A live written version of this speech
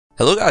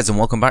Hello guys and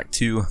welcome back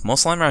to more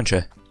Slime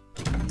Rancher.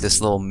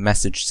 This little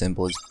message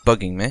symbol is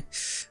bugging me.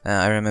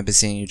 I remember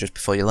seeing you just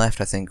before you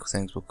left. I think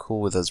things were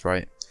cool with us,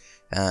 right?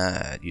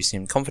 You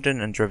seemed confident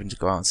and driven to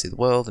go out and see the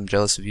world. I'm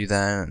jealous of you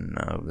then.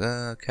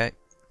 Okay.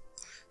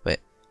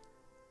 Wait.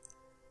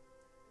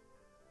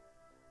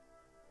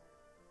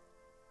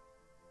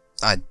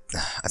 I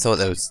thought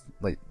that was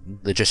like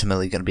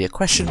legitimately going to be a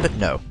question, but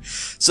no.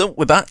 So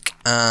we're back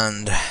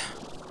and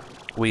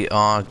we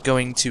are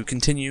going to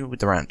continue with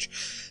the ranch.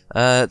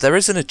 There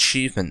is an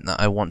achievement that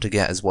I want to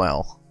get as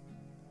well,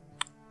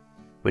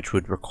 which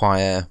would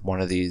require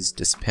one of these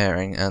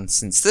disappearing, and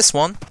since this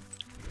one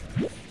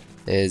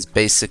is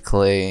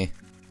basically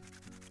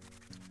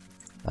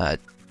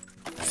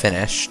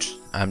finished,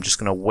 I'm just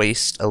going to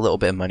waste a little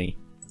bit of money.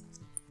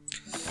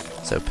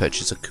 So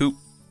purchase a coop,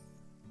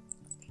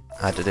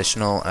 add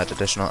additional, add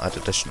additional, add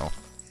additional.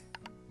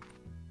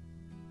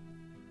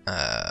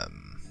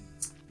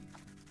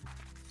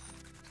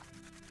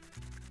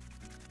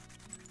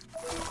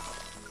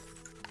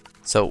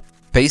 So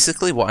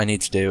basically what I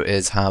need to do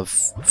is have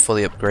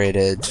fully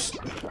upgraded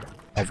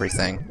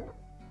everything.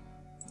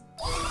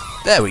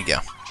 There we go.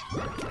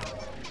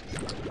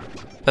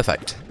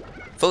 Perfect.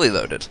 Fully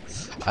loaded.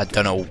 I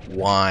don't know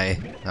why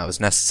that was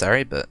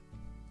necessary, but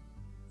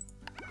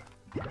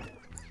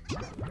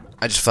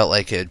I just felt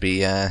like it'd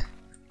be a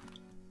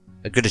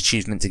good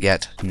achievement to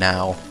get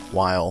now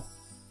while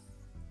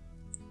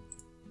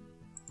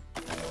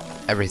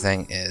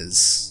everything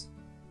is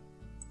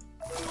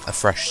a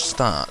fresh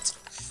start.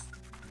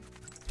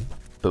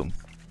 Boom.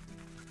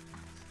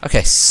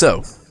 Okay,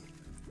 so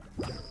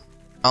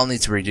I'll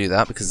need to redo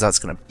that because that's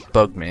gonna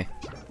bug me.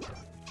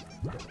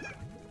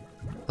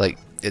 Like,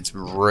 it's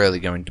really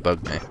going to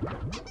bug me.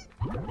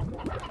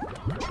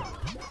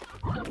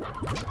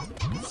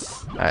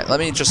 Alright, let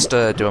me just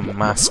do a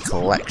mass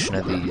collection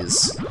of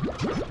these.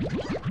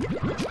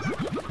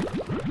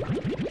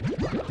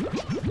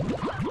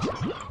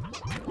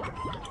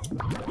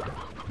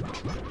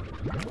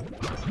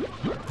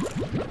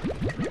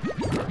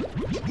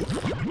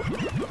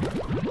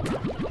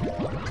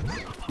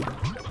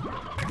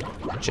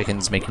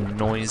 Chicken's making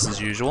noise as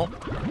usual.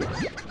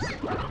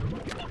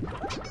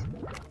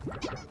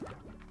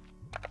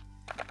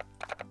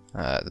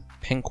 The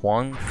pink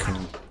one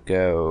can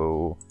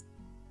go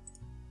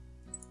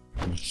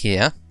in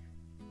here.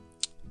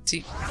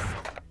 See.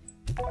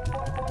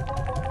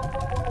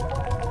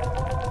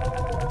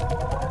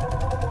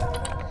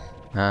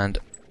 And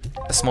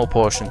a small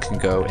portion can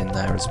go in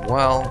there as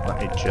well.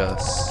 Let me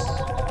just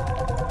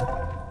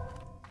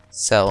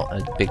sell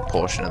a big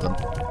portion of them.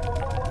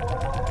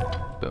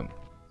 Boom.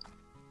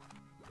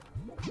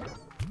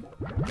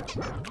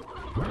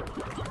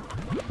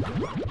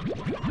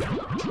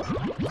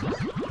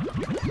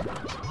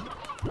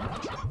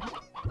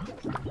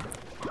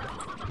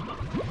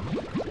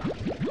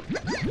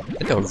 I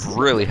think I was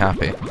really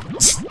happy.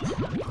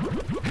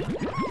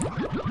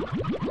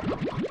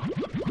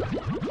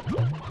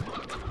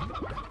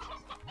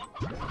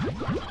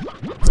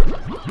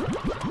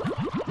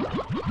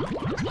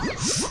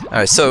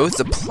 Alright, so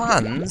the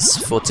plans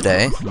for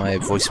today, my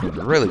voice went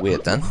really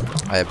weird then,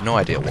 I have no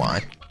idea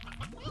why,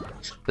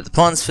 but the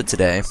plans for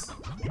today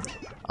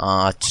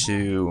are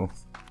to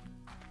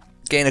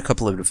gain a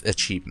couple of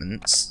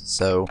achievements.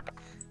 So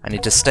I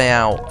need to stay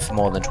out for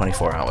more than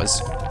 24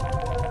 hours.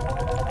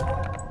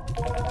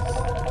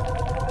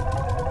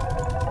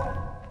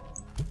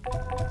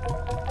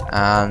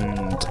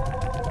 And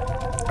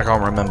I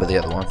can't remember the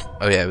other one.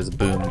 Oh yeah, it was a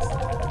boom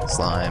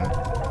slime.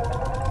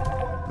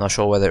 Not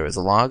sure whether it was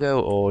a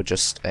Largo or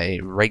just a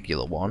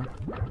regular one.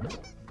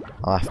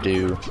 I'll have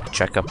to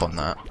check up on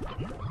that.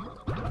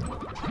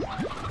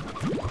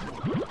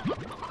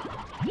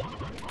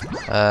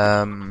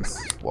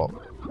 What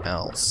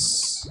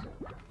else?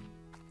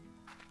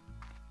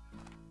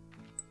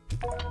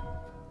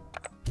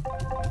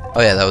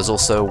 Oh yeah, there was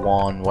also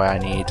one where I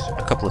need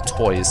a couple of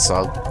toys, so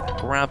I'll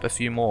grab a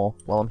few more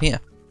while I'm here.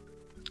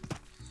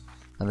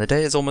 And the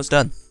day is almost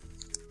done.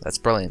 That's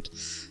brilliant.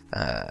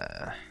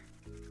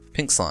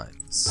 Pink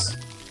slimes.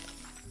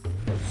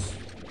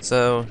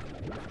 So,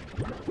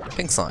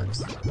 pink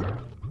slimes.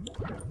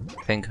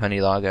 Pink honey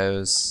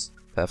Largos.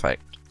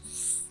 Perfect.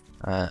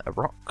 A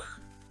rock.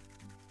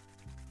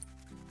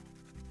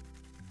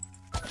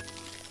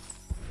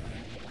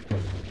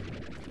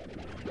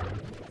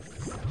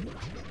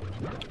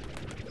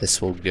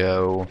 This will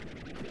go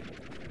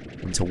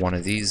into one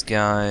of these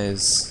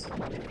guys.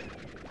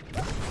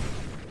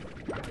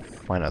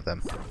 Why not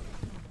them?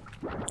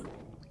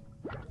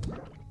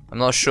 I'm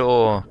not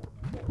sure.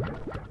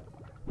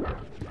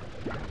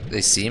 They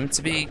seem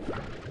to be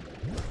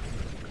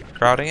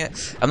crowding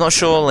it. I'm not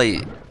sure,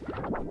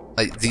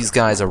 like these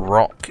guys are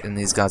rock and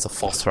these guys are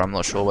phosphor. I'm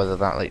not sure whether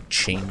that like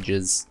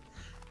changes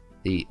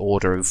the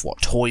order of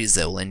what toys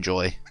they'll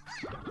enjoy,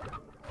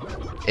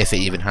 if it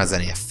even has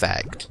any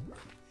effect.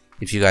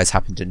 If you guys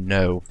happen to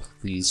know,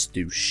 please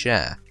do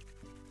share.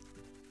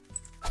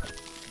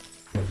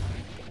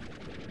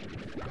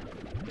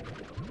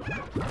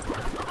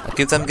 I'll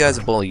give them guys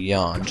a ball of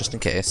yarn, just in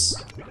case.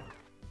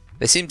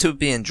 They seem to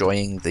be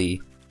enjoying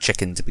the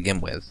chicken to begin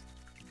with.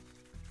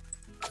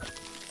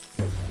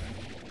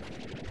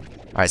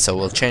 Alright, so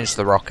we'll change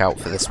the rock out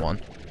for this one.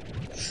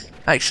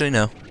 Actually,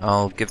 no.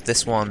 I'll give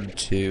this one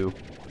to...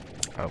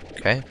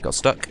 Okay, got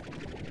stuck.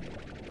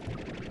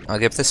 I'll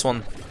give this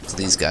one to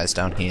these guys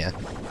down here.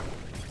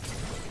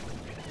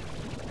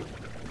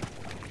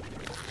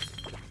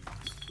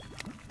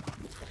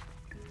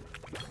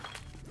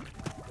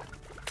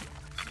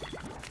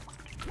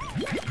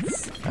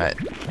 Alright,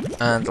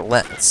 and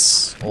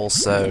let's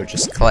also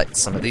just collect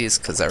some of these,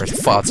 because there are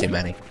far too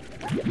many.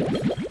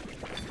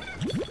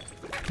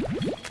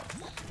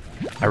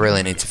 I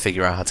really need to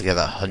figure out how to get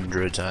that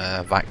 100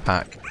 vac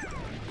pack.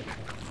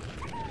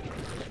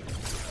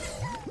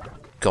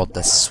 God,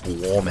 they're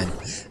swarming.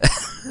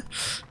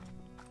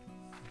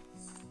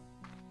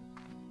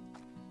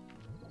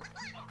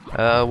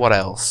 What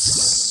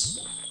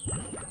else?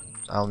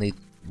 I'll need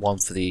one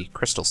for the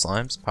crystal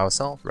slimes, power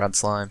cell, rad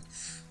slime,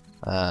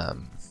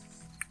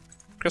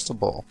 crystal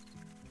ball.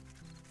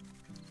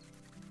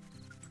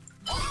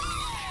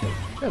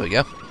 There we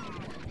go.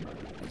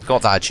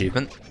 Got that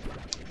achievement.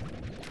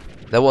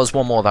 There was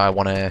one more that I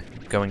want to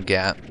go and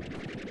get.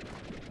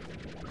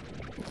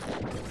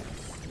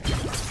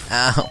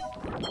 Ow!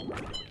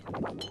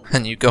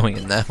 And you going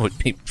in there would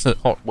be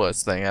the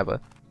worst thing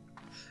ever.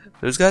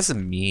 Those guys are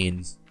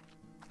mean.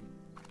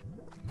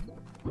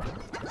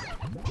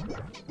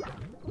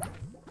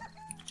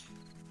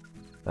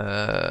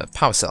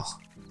 Power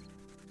cell.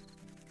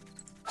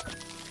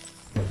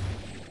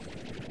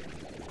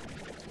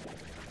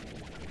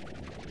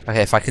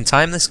 Okay, if I can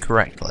time this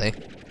correctly,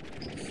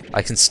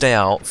 I can stay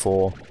out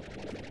for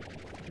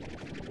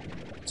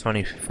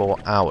 24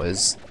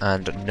 hours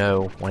and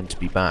know when to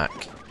be back.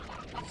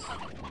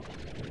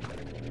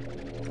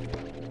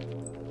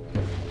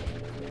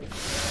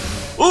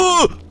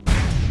 Ooh!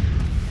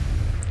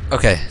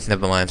 Okay,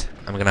 never mind.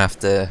 I'm gonna have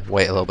to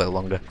wait a little bit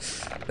longer.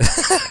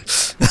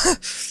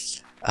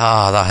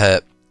 Ah, that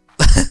hurt.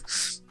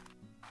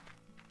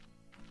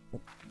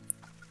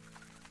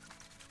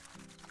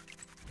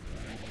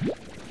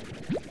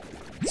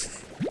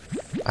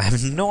 I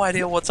have no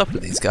idea what's up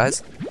with these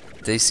guys.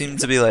 They seem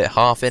to be like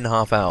half in,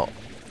 half out.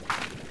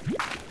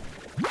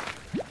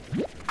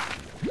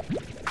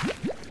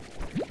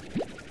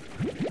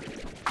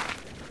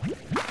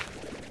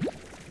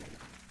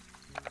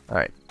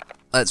 Alright,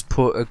 let's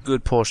put a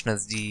good portion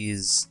of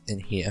these in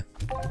here.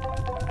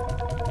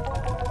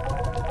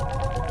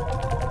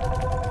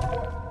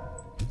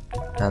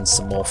 And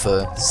some more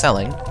for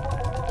selling.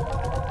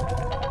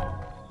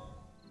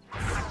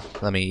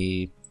 Let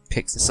me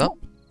pick this up.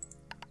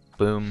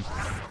 Boom.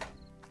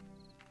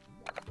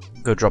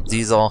 Go drop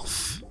these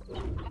off.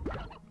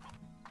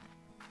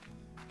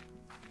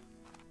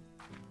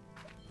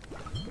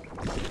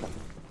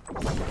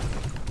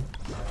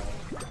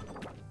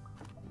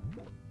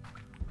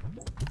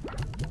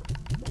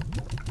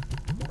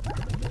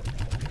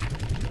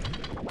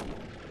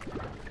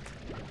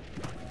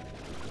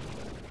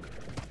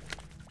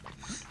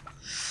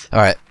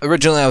 Alright,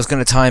 originally I was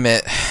going to time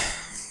it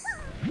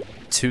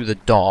to the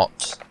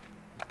dot,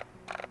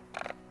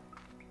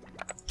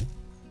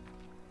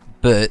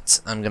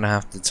 but I'm going to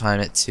have to time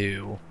it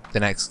to the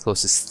next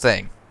closest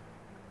thing.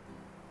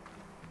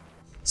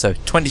 So,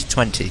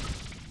 2020.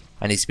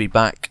 I need to be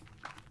back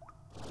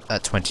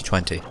at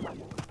 2020.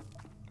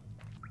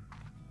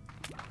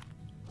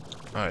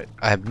 Alright,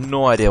 I have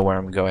no idea where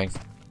I'm going.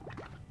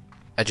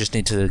 I just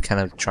need to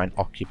kind of try and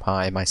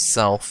occupy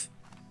myself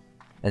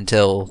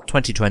until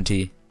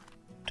 2020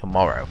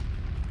 tomorrow.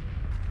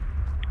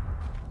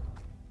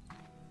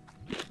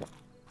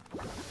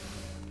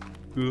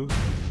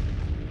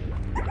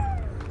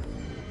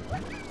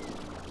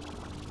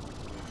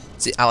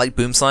 See, I like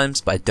boom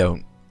slimes, but I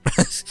don't.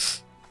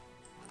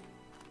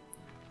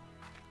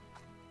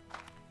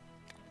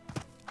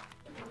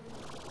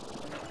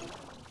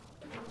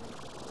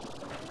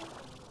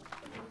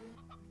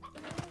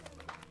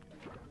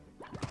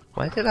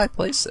 Where did I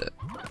place it?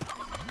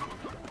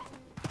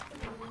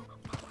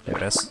 There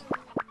it is.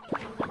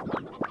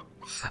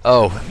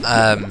 Oh,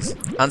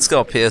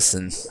 Ansgar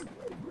Pearson.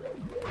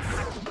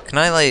 Can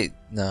I, like...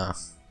 No.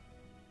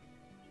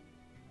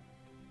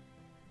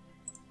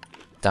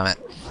 Damn it.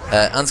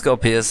 Ansgar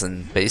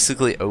Pearson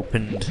basically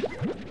opened...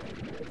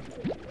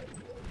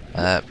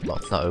 well,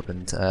 not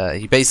opened.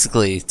 He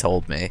basically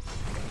told me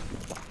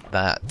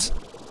that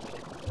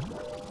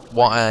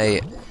what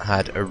I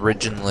had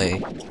originally...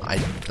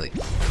 like,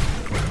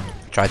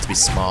 tried to be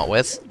smart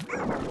with.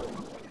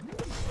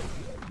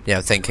 You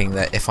know, thinking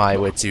that if I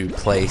were to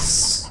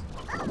place...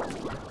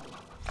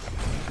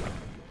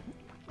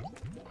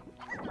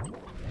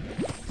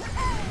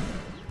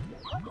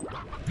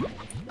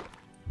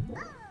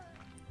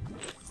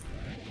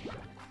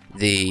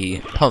 the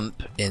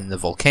pump in the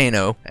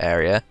volcano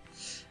area,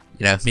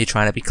 you know, me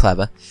trying to be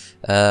clever,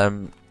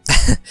 that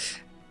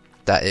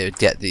it would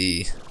get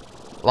the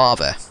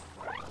lava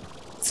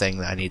thing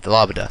that I need, the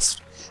lava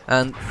dust.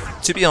 And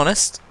to be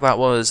honest, that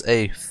was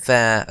a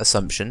fair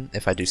assumption,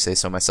 if I do say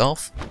so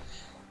myself.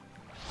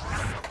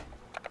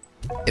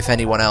 if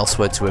anyone else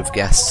were to have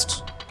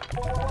guessed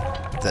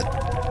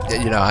that,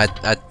 you know,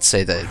 I'd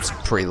say that it's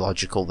pretty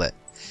logical that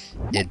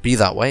it'd be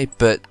that way,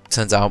 but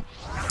turns out,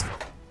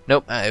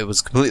 nope, it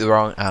was completely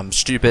wrong. I'm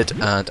stupid,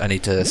 and I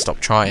need to stop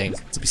trying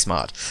to be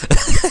smart.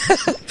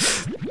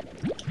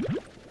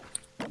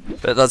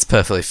 But that's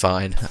perfectly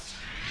fine.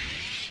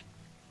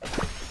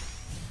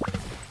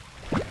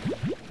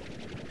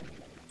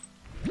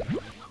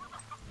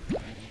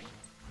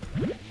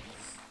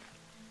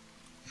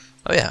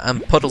 Oh yeah,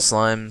 and puddle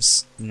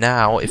slimes,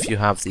 now if you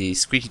have the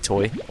squeaky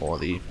toy, or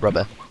the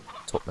rubber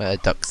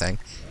duck thing,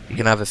 you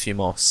can have a few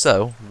more.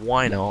 So,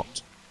 why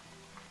not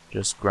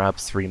just grab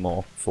 3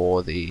 more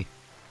for the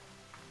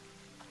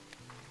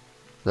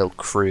little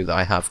crew that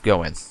I have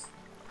going.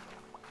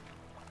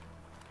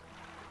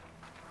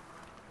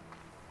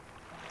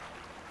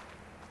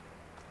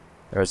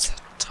 There's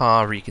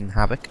Tar wreaking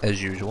havoc,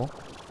 as usual.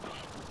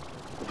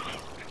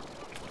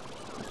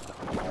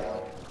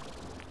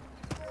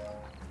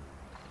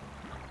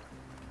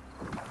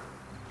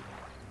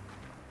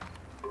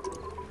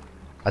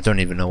 I don't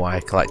even know why I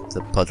collect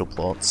the puddle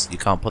plorts. You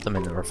can't put them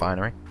in the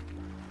refinery.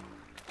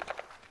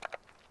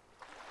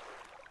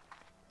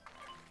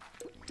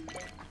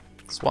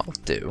 So what I'll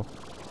do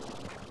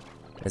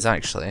is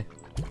actually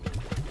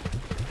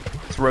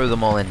throw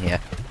them all in here.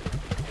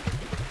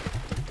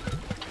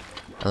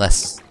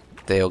 Unless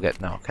they all get...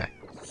 no, okay.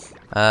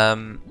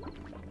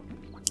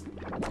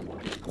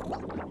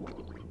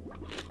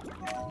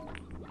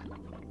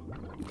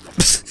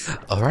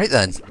 Alright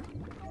then.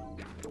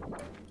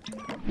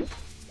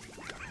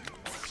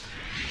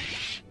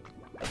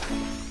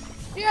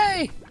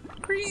 Yay!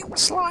 Green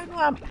slime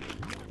lamp!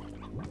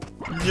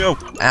 No!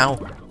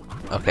 Ow!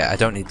 Okay, I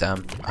don't need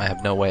them. I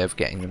have no way of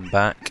getting them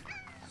back.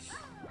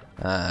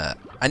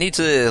 I need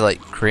to,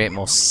 like, create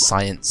more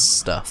science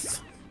stuff.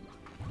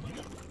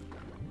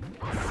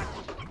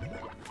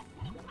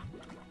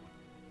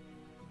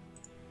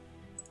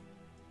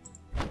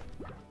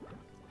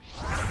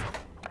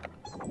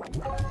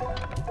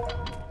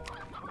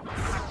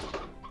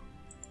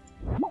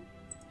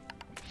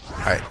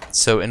 Alright,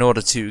 so in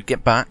order to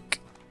get back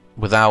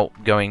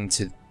without going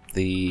to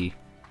the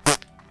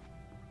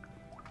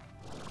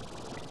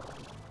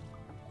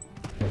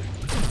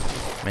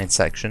main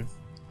section,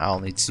 I'll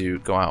need to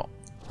go out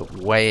the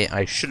way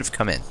I should have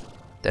come in.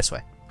 This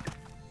way.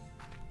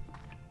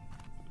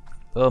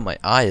 Oh, my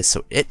eye is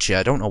so itchy,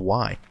 I don't know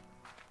why.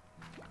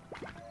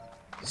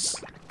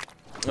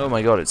 Oh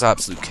my god, it's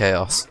absolute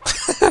chaos.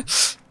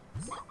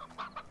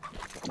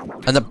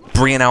 And they're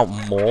bringing out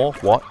more?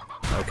 What?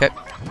 Okay.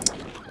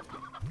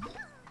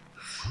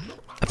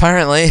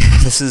 Apparently,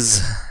 this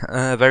is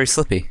very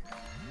slippy.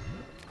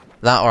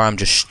 That or I'm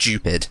just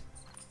stupid.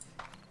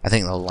 I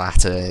think the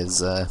latter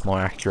is more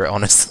accurate,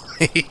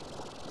 honestly.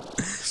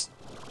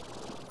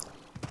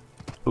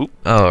 Oop,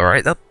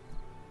 alright then.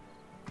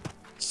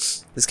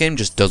 This game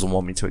just doesn't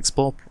want me to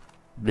explore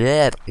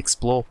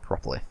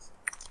properly.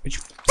 Are you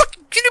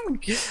fucking kidding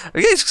me?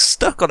 I'm getting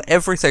stuck on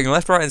everything,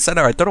 left, right, and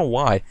center. I don't know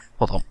why.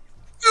 Hold on.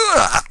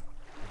 Ugh!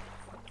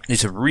 I need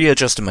to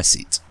readjust in my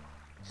seat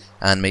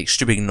and make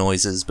stupid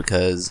noises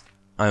because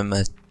I'm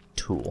a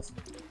tool.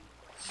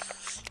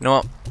 You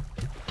know what?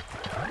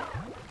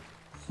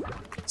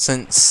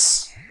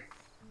 Since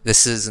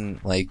this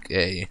isn't like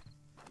a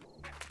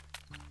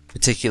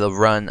particular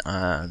run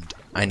and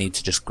I need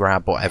to just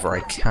grab whatever I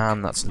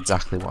can, that's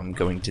exactly what I'm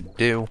going to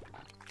do.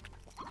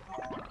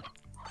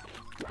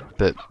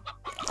 But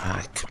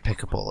I could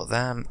pick up all of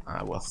them.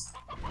 I will. So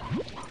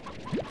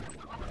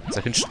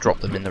I can just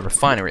drop them in the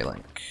refinery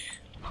link.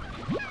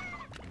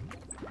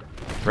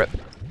 Rip.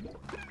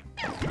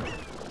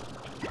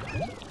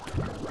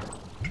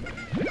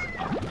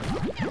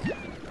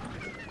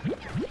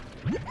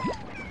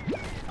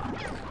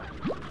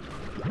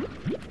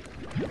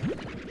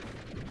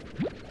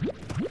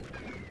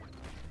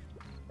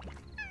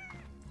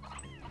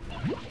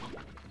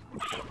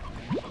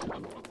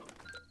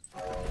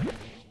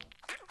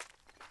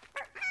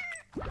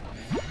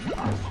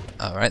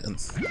 Alright then.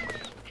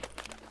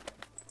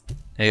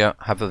 Here you go,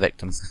 have a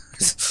victim.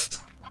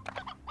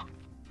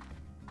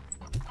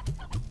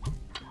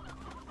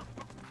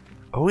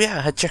 Oh yeah,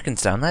 I had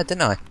chickens down there,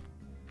 didn't I?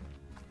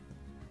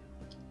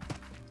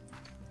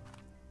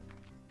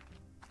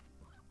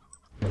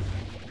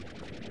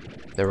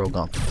 They're all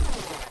gone.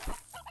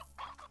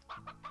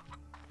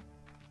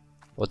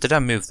 Or did I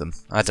move them?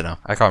 I don't know,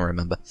 I can't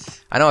remember.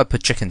 I know I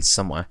put chickens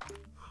somewhere.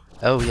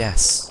 Oh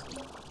yes.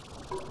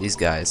 These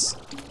guys.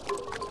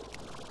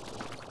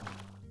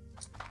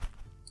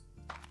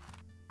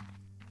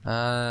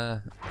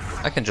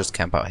 I can just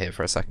camp out here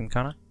for a second,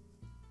 can't I?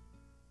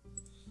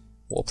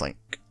 Warp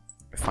link.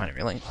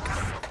 Refinery link.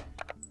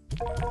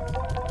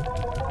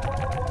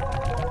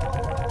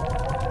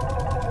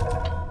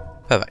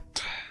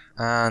 Perfect.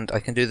 And I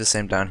can do the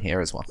same down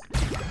here as well.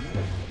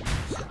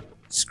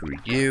 Screw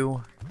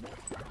you.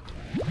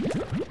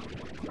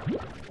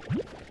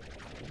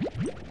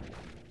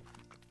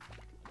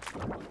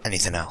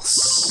 Anything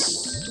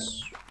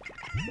else?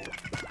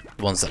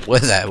 The ones that were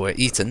there were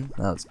eaten.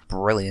 That was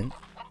brilliant.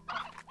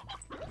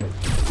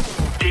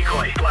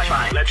 Decoy,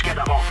 flashbang, let's get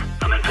that bomb.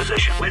 I'm in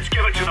position. Let's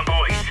give it to them,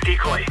 boys.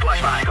 Decoy,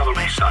 flashbang, cover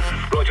me, son.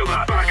 Roger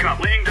that. Back up,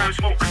 laying down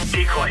smoke.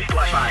 Decoy,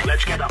 flashbang,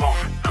 let's get that bomb.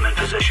 I'm in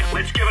position.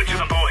 Let's give it to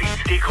them, boys.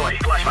 Decoy,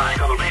 flashbang,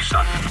 cover me,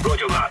 son.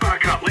 Roger that.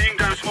 Back up, laying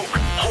down smoke.